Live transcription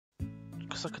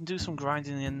because I can do some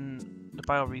grinding in the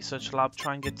bio research lab,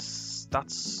 try and get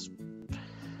stats.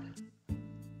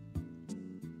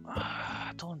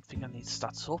 I don't think I need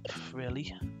stats up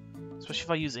really, especially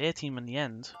if I use A-team in the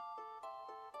end.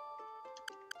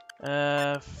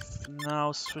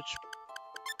 Now switch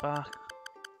back.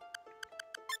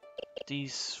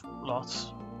 These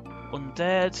lots.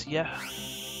 Undead, yeah.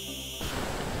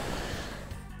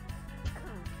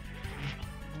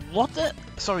 What the?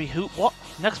 Sorry, who? What?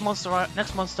 Next monster, right?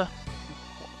 Next monster.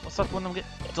 What's that one I'm getting?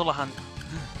 Dullahan.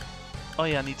 Oh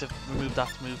yeah, I need to remove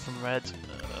that move from red.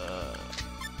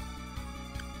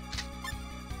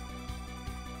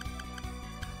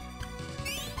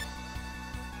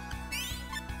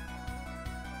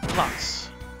 Lance.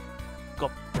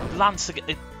 Got Lance to get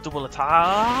a double attack.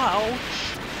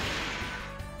 Ouch!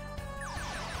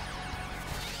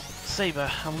 Saber,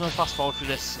 I'm going to fast forward through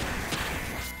this.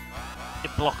 It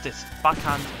blocked it.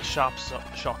 Backhand, sharp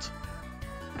shot.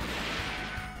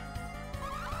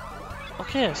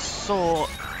 Okay, so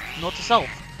note to self: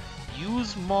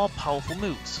 use more powerful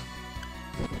moves.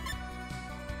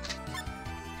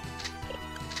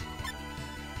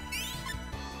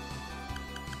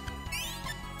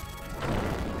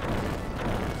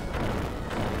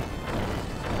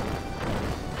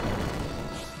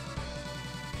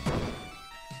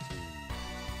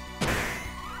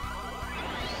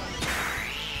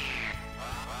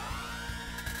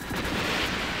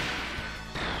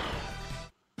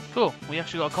 Cool, we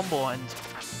actually got a combo end.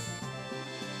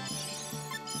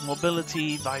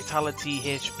 Mobility, vitality,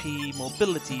 HP,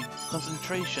 mobility,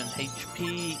 concentration,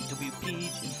 HP,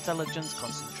 WP, intelligence,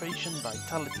 concentration,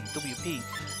 vitality, WP,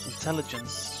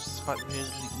 intelligence.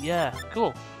 Yeah,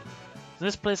 cool. So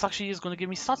this place actually is going to give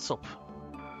me stats up.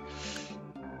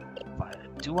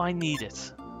 But do I need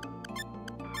it?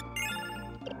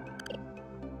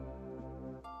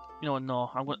 You know what? No,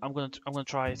 I'm gonna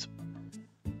try it.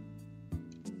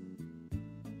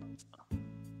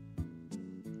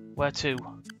 Where to?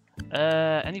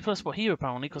 Any place but here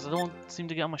apparently, because I don't seem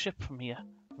to get on my ship from here,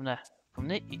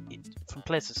 from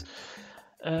places.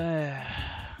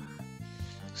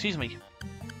 Excuse me.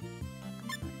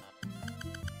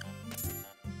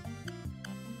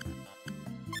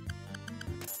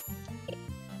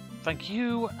 Thank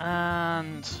you,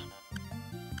 and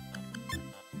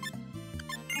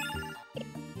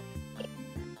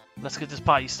let's get this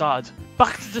party started.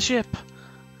 Back to the ship.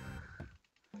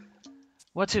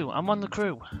 Where to? I'm on the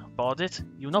crew. Board it.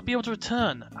 You will not be able to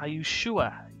return. Are you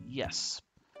sure? Yes.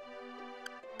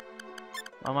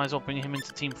 I might as well bring him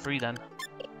into Team 3 then.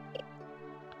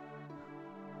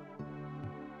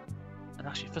 And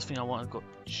actually, first thing I want to go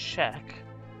check.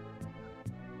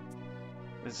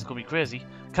 This is going to be crazy.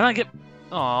 Can I get...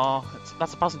 Oh,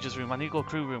 that's a passenger's room. I need to go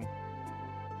crew room.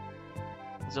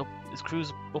 Is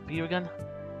crew's up here again?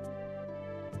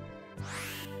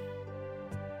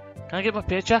 Can I get my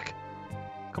paycheck?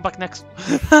 Come back next.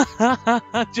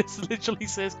 Just literally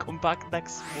says come back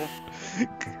next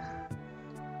month.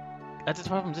 The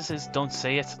problem this is don't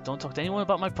say it. Don't talk to anyone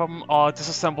about my problem or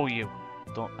disassemble you.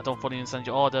 I don't fully understand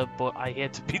your order, but I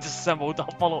hate to be disassembled. I'll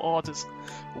follow orders.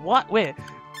 What? Wait,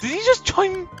 did he just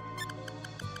join?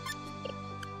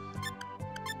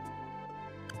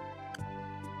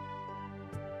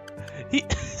 He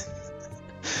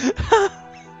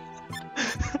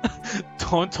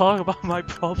Don't talk about my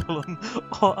problem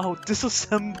or I'll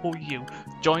disassemble you.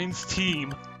 Joins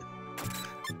team.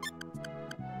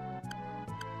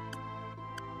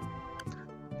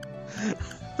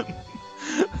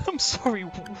 I'm sorry,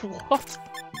 what?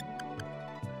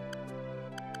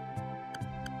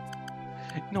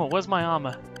 No, where's my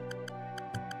armor?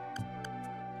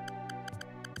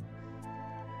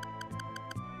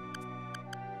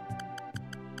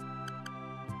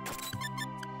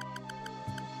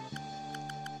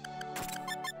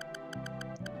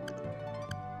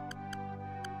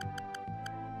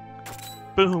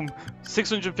 Boom!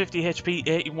 650 HP,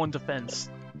 81 defense.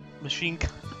 Machine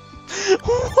gun.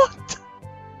 What?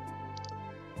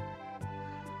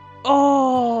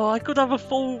 Oh, I could have a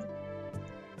full...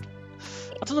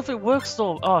 I don't know if it works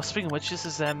though. Oh, speaking of which, this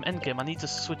is endgame. I need to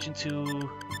switch into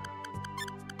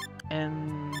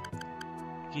endgame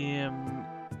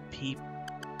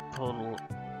people.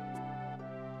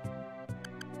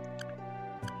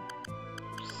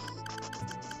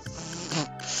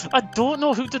 I don't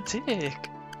know who to take.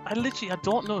 I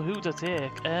don't know who to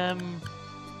take.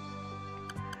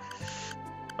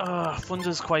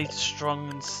 Thunder's quite strong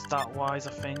and stat-wise,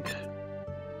 I think.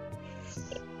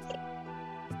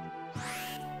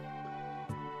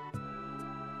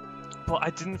 But I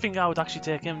didn't think I would actually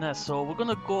take him there, so we're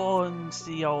gonna go and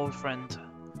see our old friend.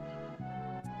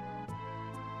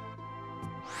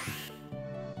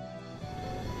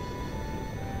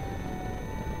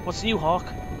 What's new, Hawk?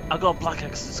 I got a black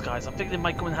X disguise. I figured it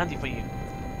might come in handy for you.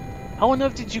 How on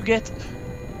earth did you get...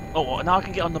 Oh, now I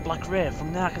can get on the Black Ray.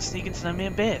 From there I can sneak into their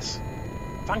main base.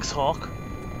 Thanks, Hawk.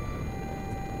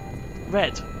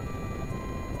 Red.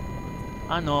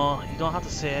 I know, you don't have to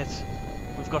say it.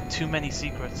 We've got too many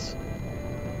secrets.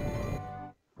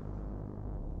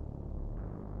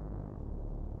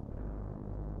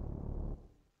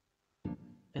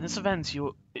 In this event,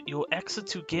 you'll exit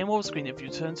to Game Over screen if you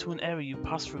return to an area you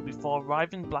passed through before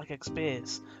arriving Black X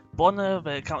base. Born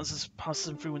over counts as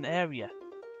passing through an area.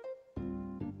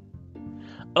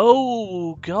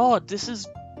 Oh god, this is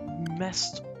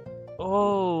messed.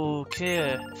 Oh,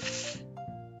 okay.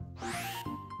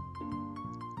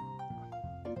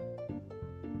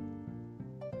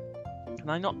 Can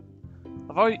I not?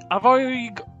 I've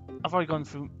already gone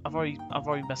through. I've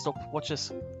already messed up. Watch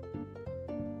this.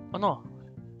 Oh no,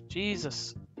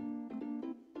 Jesus.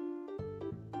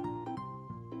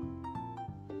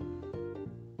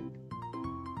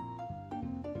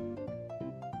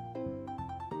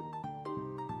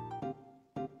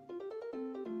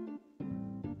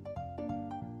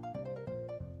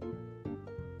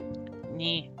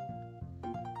 Nee.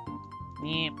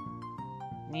 Nee.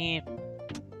 Nee.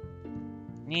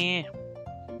 Nee.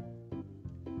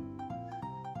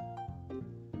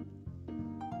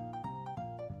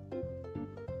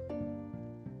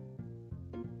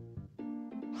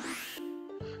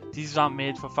 These aren't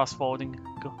made for fast forwarding.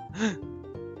 Go.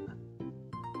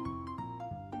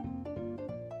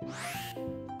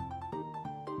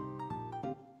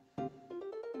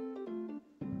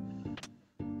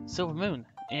 Silver Moon.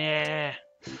 Yeah.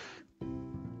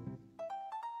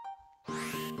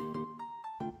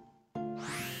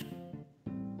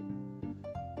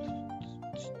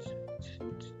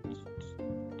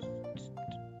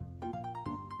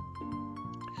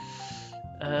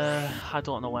 I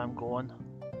don't know where I'm going.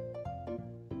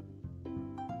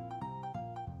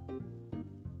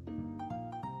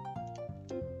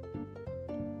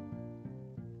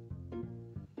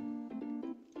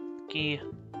 Key.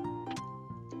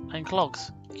 And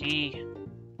clogs. Key.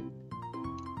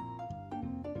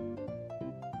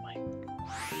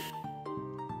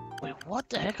 Wait, what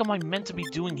the heck am I meant to be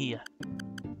doing here?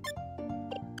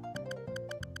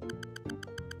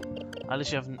 I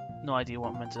literally have no idea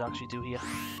what I'm meant to actually do here.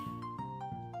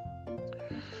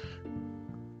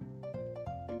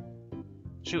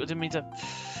 Shoot, I didn't mean to...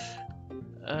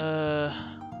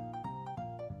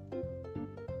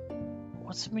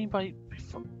 What's it mean by...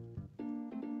 Before?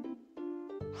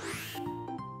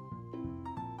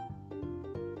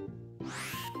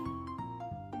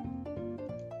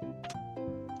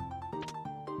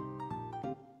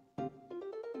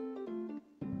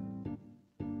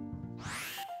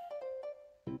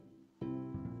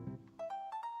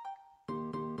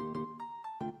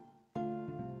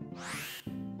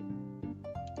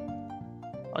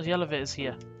 Oh, the elevator's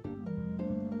here.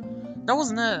 That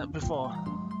wasn't there before.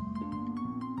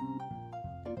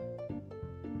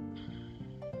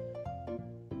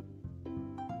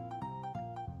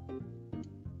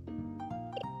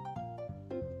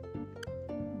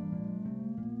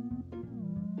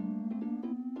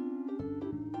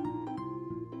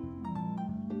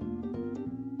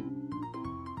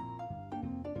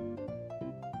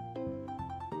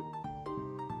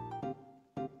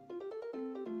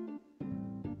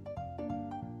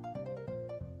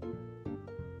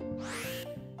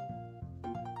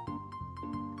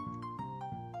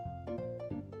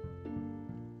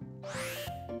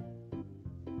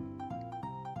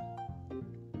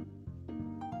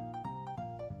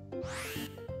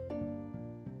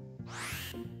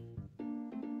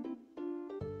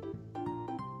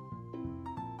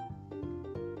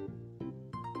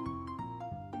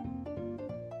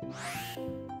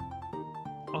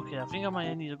 Okay, I think I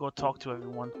might need to go talk to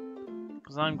everyone.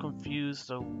 Because I'm confused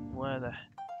of where the...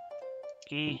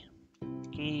 Key.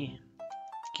 Key.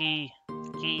 Key.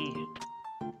 Key.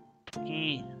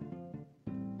 Key.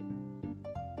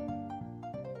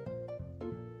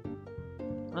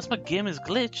 Unless my game is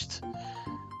glitched.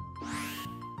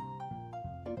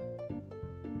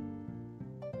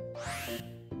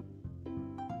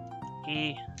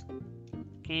 Key.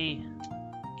 Key.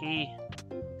 Key.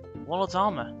 Wallet's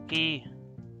armor. Key.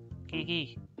 Key.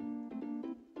 Key.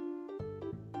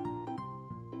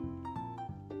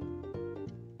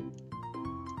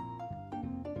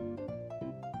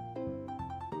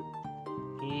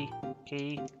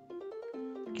 Key.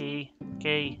 Key.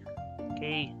 Key.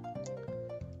 Key.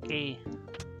 Key.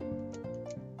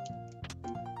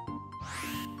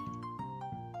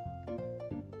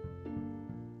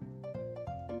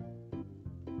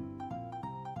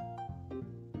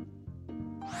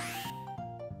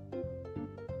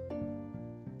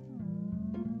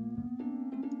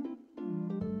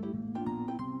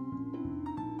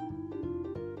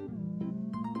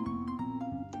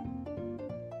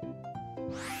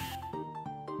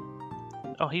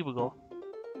 Oh, here we go.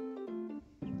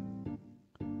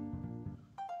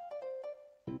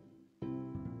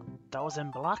 That was in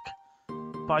black.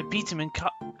 But I beat him in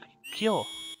cure.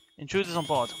 Intruders on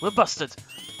board. We're busted.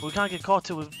 But we can't get caught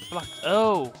till with black.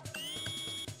 Oh.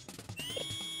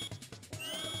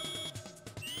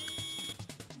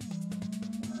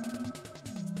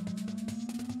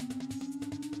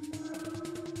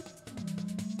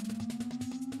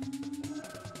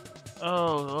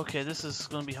 Oh, okay. This is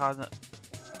gonna be hard.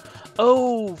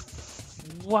 Oh,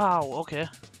 wow. Okay.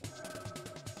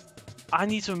 I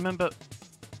need to remember.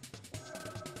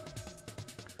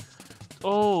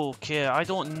 Okay, I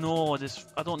don't know this.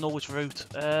 I don't know which route.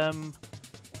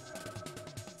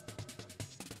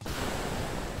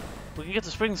 We can get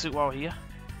the spring suit while we're here,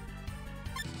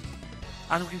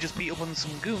 and we can just beat up on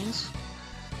some goons.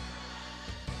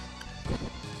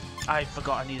 I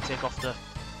forgot I need to take off the.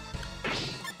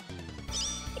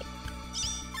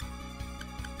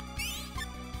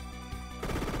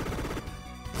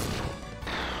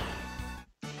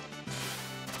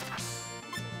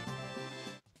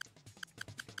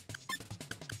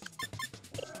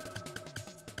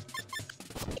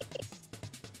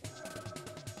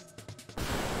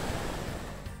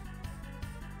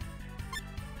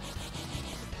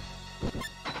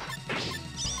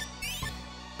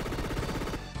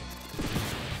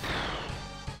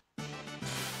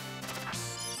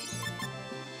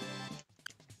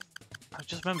 I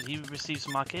just remembered he received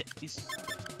some magic. He's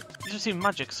receiving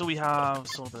magic, so we have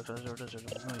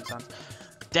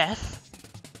death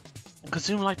and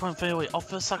consume life point failure.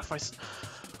 Offer sacrifice.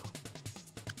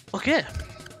 Okay.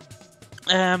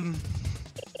 And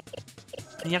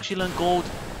he actually learned gold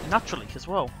naturally as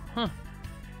well. Huh.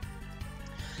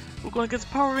 We're going against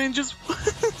Power Rangers.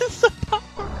 It's the Power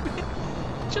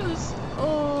Rangers.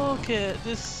 Okay,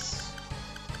 this.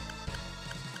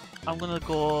 I'm gonna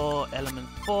go element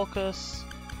focus,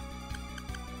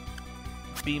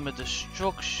 beam of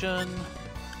destruction,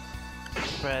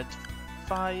 spread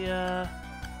fire,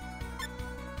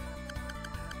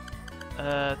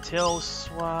 tail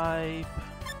swipe,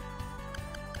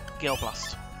 gale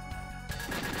blast.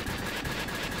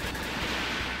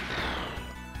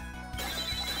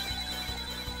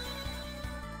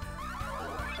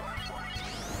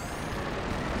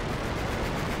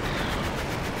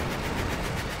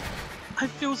 I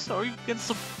feel sorry against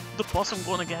the boss I'm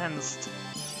going against.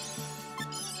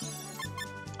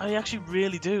 I actually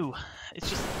really do. It's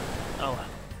just... oh.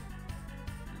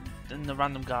 And the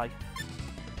random guy.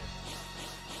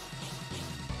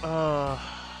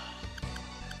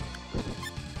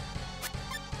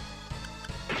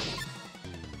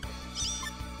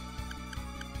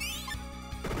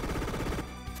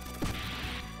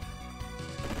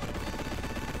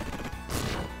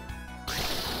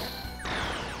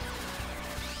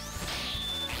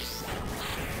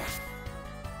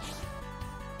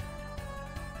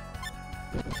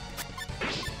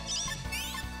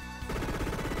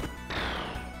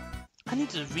 I need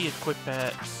to re-equip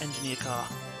engineer car.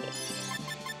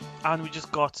 And we just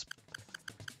got...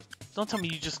 don't tell me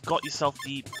you just got yourself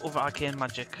the other arcane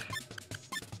magic.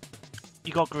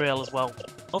 You got Grail as well.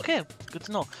 Okay, good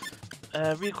to know.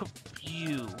 Re-equip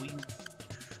you.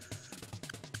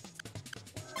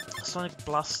 Sonic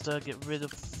Blaster, get rid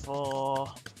of for...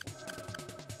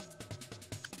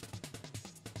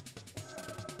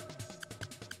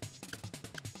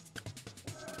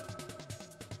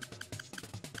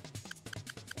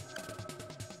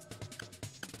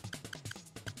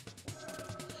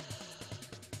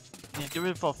 yeah, get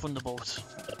rid of our Thunderbolt.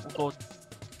 We'll go...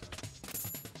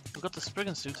 we've got the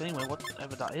Spriggan suit anyway,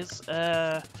 whatever that is.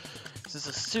 This is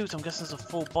a suit, I'm guessing it's a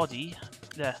full body.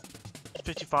 Yeah,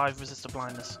 55 resistor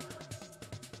blindness.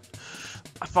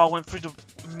 I thought I went through the...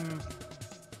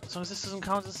 as long as this doesn't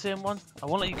count as the same one, I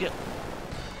won't let you get...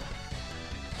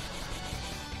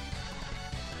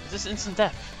 is this instant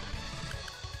death?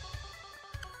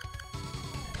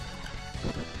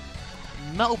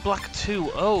 Metal Black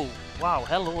 2, oh, wow,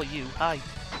 hello you, hi.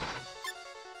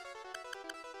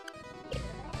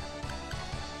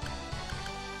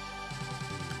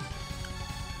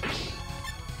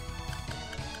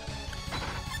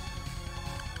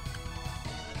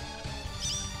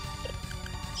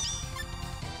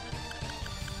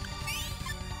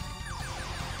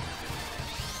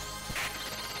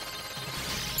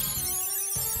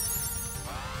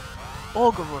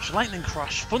 Auger Rush, Lightning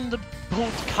Crash,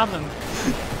 Thunderbolt Cannon.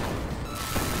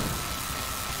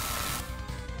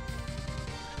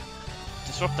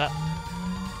 Disrupt that.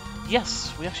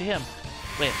 Yes, we actually hit him.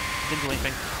 Wait, didn't do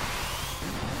anything.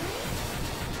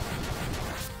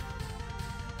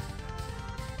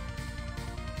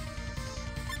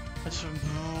 It's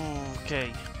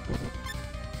okay.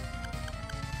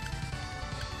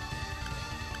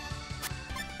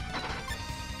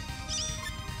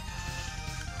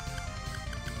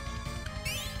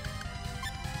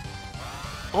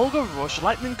 Olga Rush,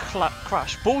 Lightning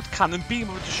Crash, Bolt Cannon, Beam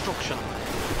of Destruction.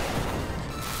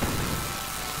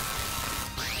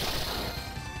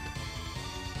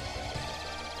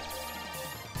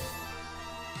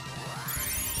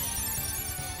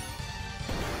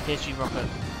 HE Rocket.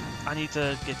 I need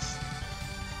to get...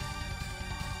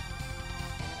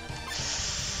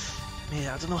 Man,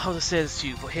 I don't know how to say this to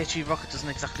you, but HE Rocket doesn't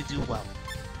exactly do well.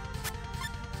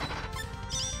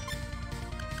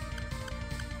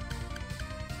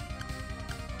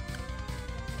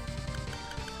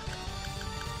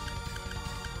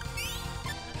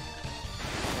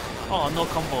 Oh, no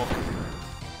combo.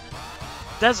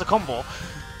 There's a combo.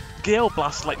 Gale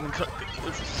Blast, Lightning...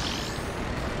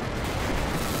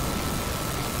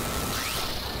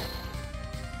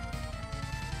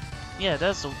 Yeah,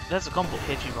 there's a combo,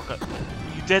 HE Rocket.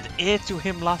 You did A to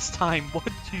him last time. What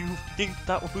do you think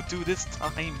that will do this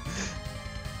time?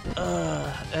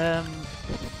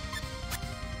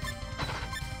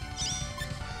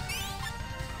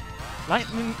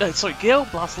 Lightning, sorry, Gale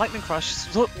Blast, Lightning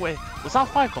Crash. Wait, was that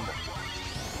a 5 combo?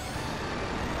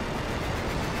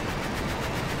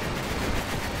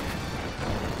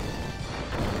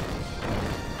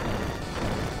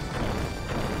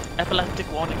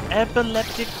 Epileptic warning.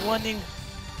 Epileptic warning.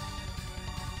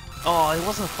 Oh, it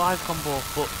wasn't a 5 combo,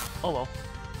 but oh well.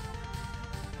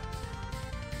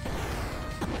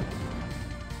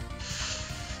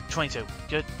 $22.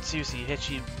 Good. Seriously,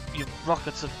 your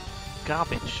rockets are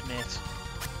garbage, mate.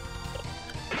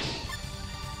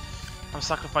 I'm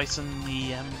sacrificing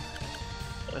the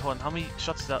wait, hold on, how many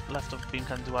shots is that left of beam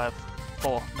cannon do I have?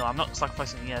 4. No, I'm not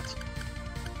sacrificing it yet.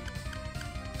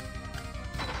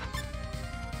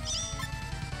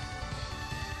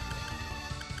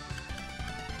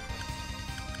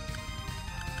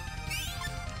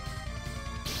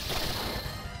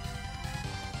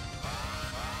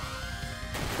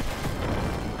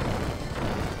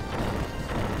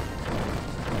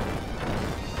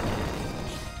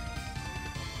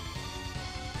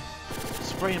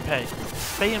 Spray and pray.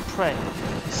 Spray and pray.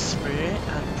 Spray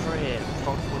and pray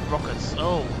with rockets.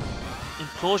 Oh.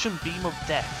 Implosion Beam of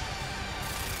Death.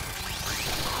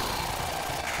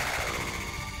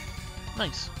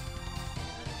 Nice.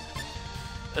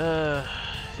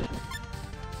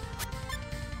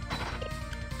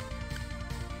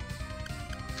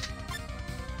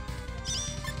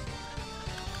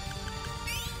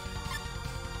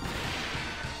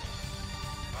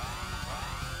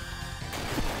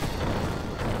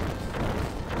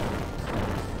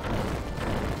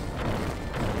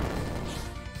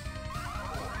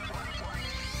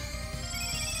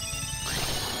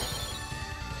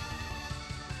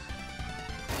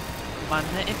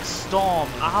 Magnetic Storm.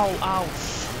 Ow, ow.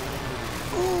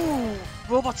 Ooh,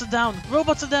 robots are down.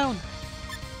 Robots are down.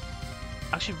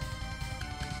 Actually,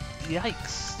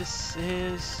 yikes. This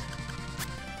is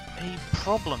a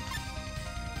problem.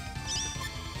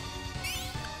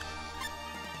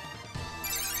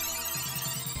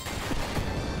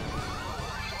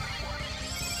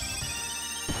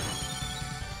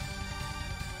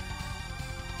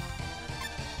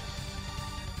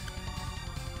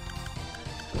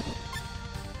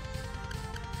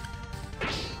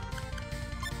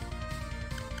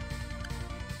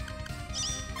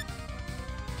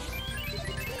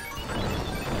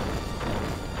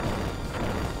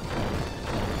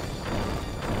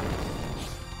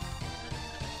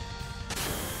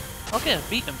 Okay,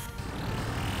 beat him.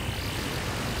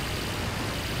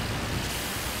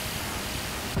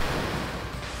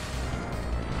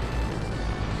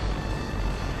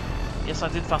 Yes, I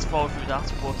did fast forward through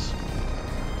that, but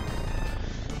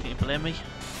can you blame me?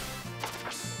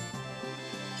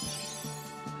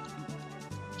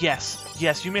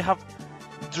 Yes, you may have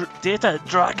Data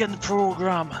Dragon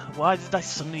Program. Why did I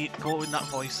suddenly go in that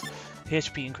voice?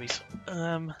 HP increase.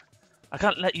 I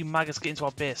can't let you maggots get into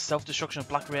our base. Self-destruction of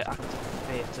Black Ray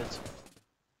activated.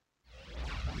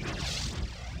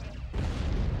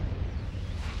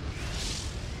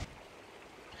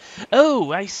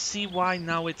 Oh, I see why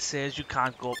now it says you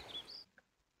can't go.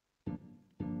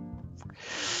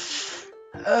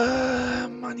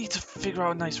 I need to figure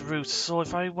out a nice route. So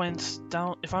if I went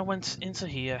down, if I went into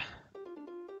here,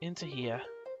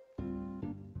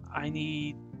 I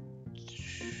need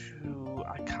to.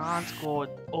 I can't go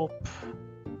up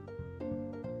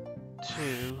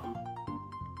to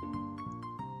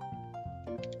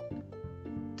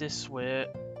this way.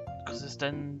 Because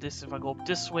then this, if I go up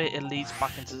this way, it leads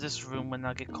back into this room when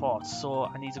I get caught. So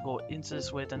I need to go into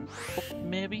this way, then up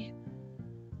maybe,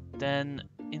 then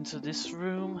into this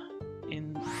room,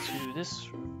 into this.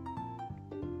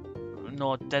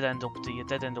 No, dead end up there,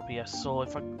 dead end up here. So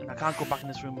if I can't go back in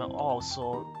this room at all.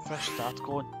 So fresh start,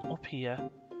 going up here,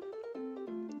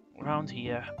 around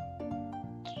here,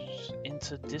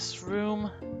 into this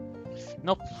room.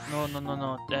 Nope,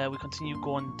 no. We continue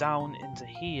going down into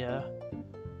here,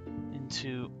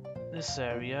 into this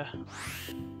area,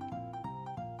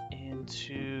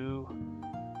 into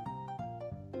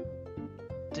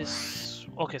this.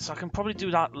 Okay, so I can probably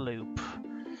do that loop.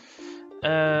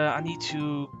 I need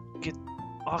to get.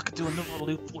 Oh, I could do another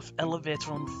loop with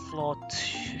elevator on floor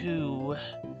 2.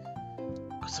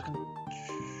 Because I can.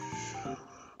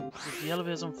 Because if the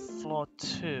elevator's on floor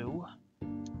 2,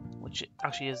 which it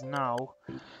actually is now.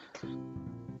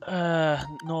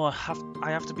 No, I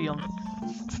have to be on.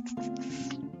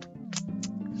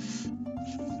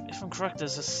 If I'm correct,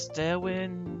 there's a stairway.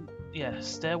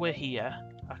 Stairway here.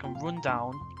 I can run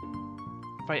down,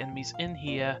 fight enemies in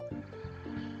here,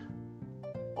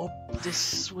 up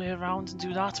this way around and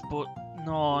do that. But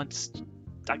no,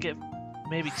 I get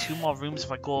maybe 2 more rooms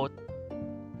if I go.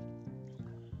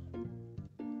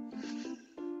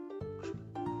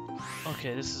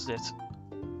 Okay, this is it.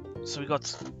 So we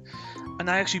got, and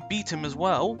I actually beat him as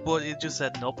well, but it just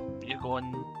said nope. You're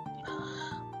going.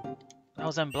 That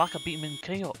was in black. I beat him in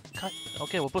KO.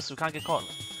 Okay, we're busted. We can't get caught.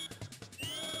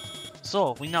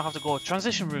 So we now have to go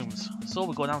transition rooms. So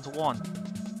we go down to 1.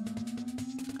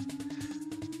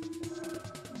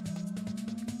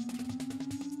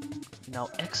 We now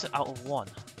exit out of 1.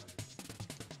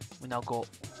 We now go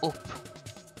up.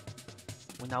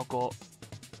 We now go.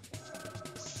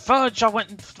 Fudge! I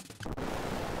went.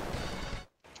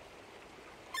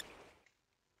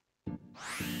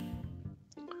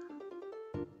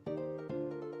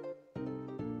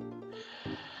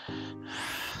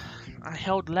 I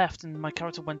held left and my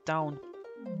character went down.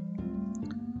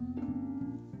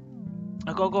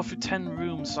 I gotta go through 10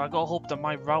 rooms, so I gotta hope that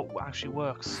my route actually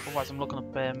works. Otherwise, I'm looking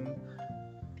up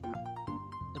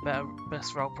the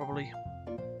best route probably.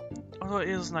 Although it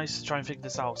is nice to try and figure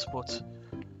this out, but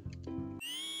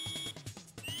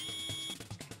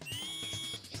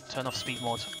turn off speed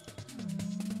mode.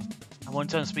 I won't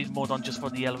turn speed mode on just for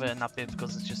the elevator and that bit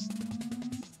because it's just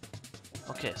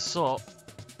okay. So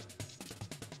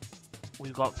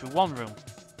we've got through 1 room,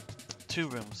 2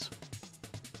 rooms,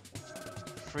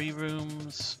 3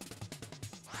 rooms.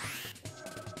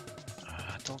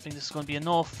 I don't think this is going to be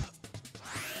enough.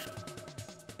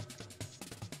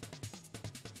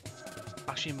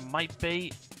 Actually, might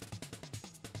be.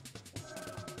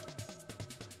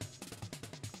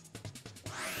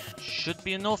 Should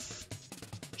be enough.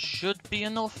 Should be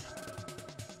enough.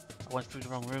 I went through the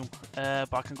wrong room.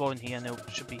 But I can go in here now.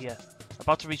 Should be here.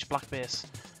 About to reach black base.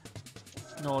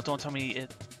 No, don't tell me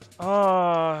it.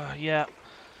 Oh, yeah.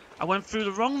 I went through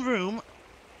the wrong room.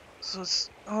 So it's.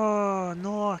 Oh,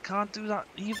 no, I can't do that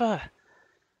either.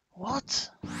 What?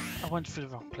 I went through the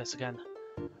wrong place again.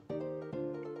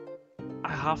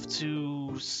 I have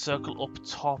to circle up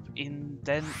top in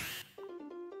then.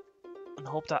 And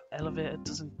hope that elevator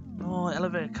doesn't. No,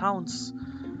 elevator counts.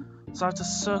 So I have to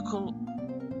circle.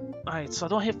 Right, so I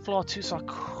don't hit floor 2, so I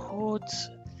could.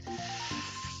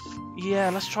 Yeah,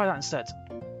 let's try that instead.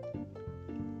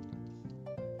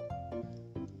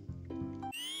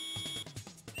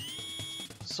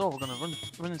 So we're gonna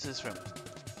run into this room.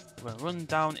 We're gonna run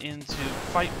down into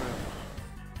fight room.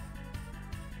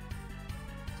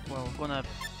 Well, we're gonna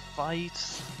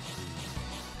fight.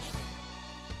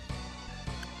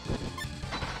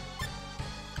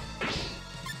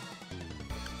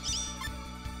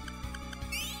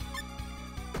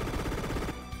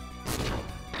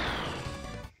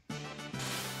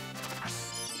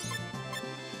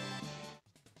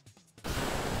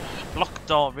 Block the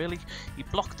door, really? You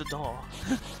blocked the door.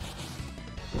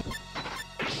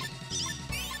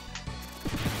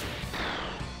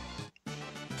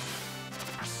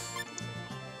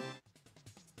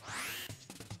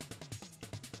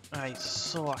 Right,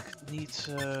 so I need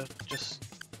to just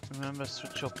remember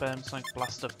switch up Sonic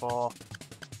Blaster for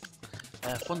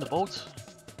Thunderbolt.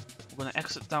 We're gonna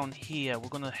exit down here. We're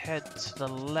gonna head to the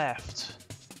left.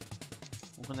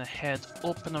 We're gonna head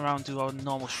up and around, do our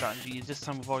normal strategy. This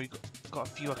time we've already got a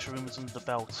few extra rooms under the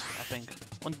belt, I think.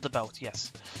 Under the belt,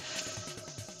 yes.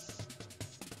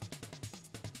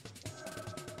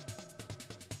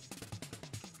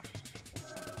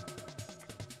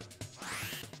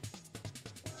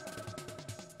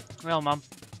 Well, mum.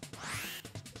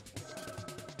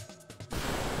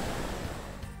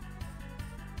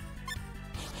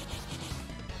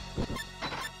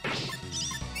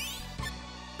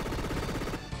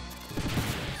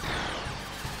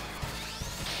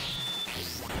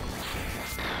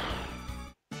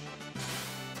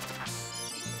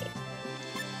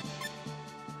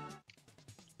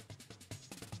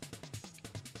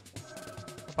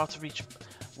 about to reach...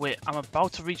 Wait, I'm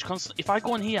about to reach constant... If I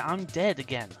go in here, I'm dead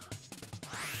again.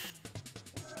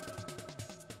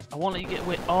 I won't let you get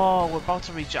away. Oh, we're about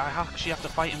to reach it. I actually have to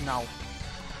fight him now.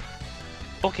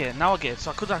 Okay, now I get it.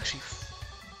 So I could actually...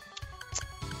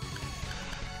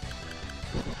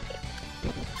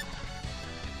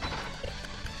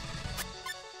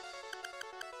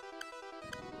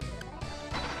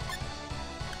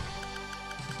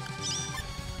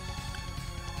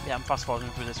 Yeah, I'm fast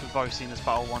forwarding through this. We've already seen this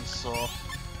battle once, so...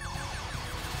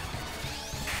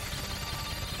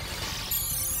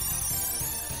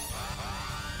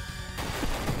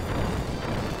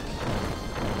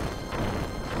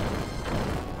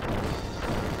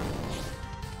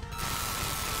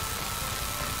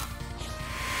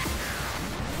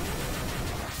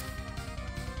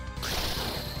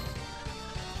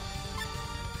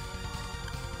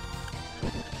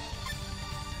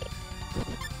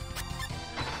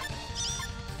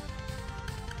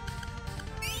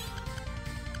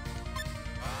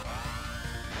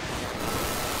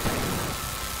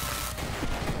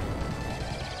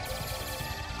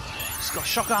 He's got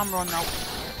shock armor on now.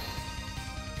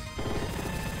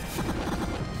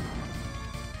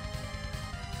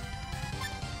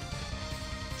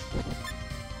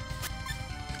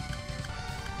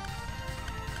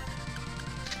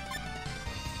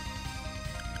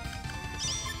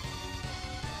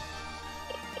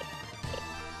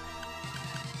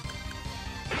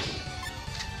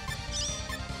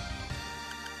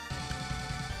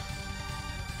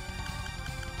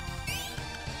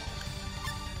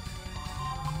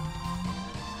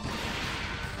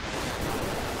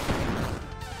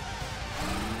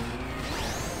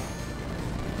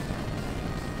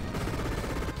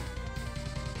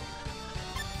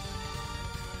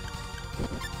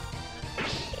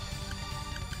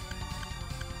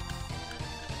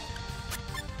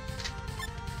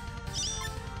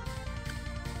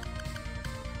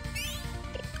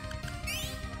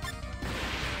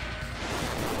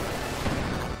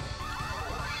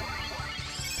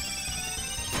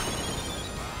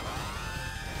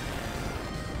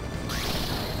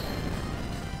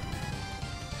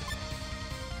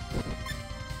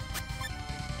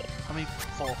 How many?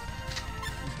 4.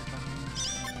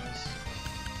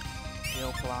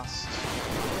 Gale Blast.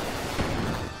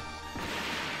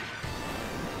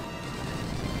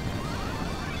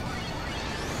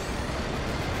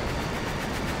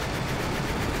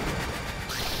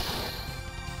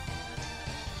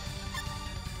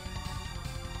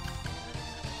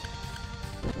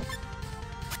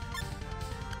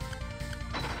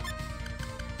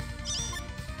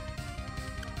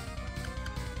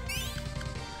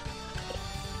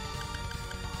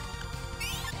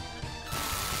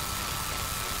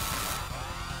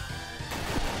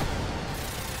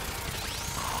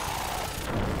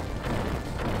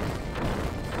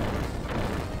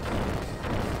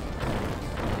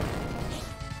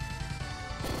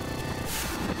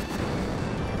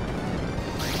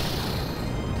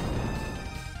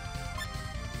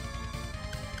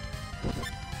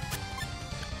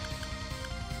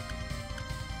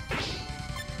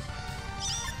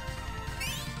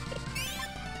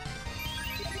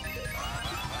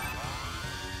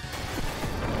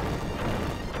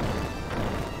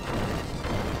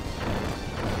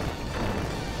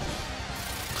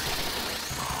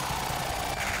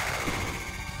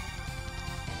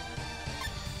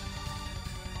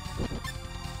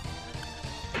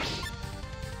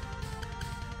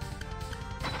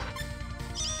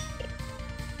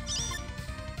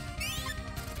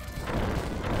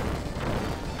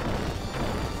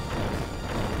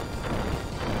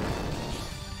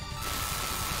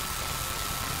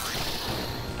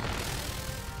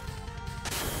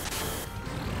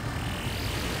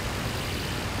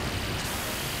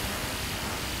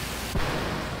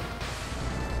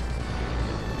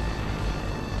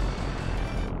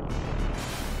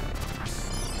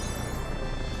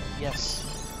 Yes,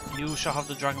 you shall have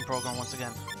the Dragon Program once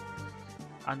again.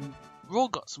 And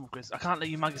Rogue got some upgrades. I can't let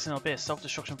you magazine our base.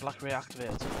 Self-destruction Black Ray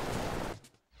activated.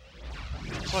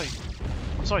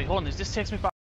 I'm sorry, hold on, this takes me back.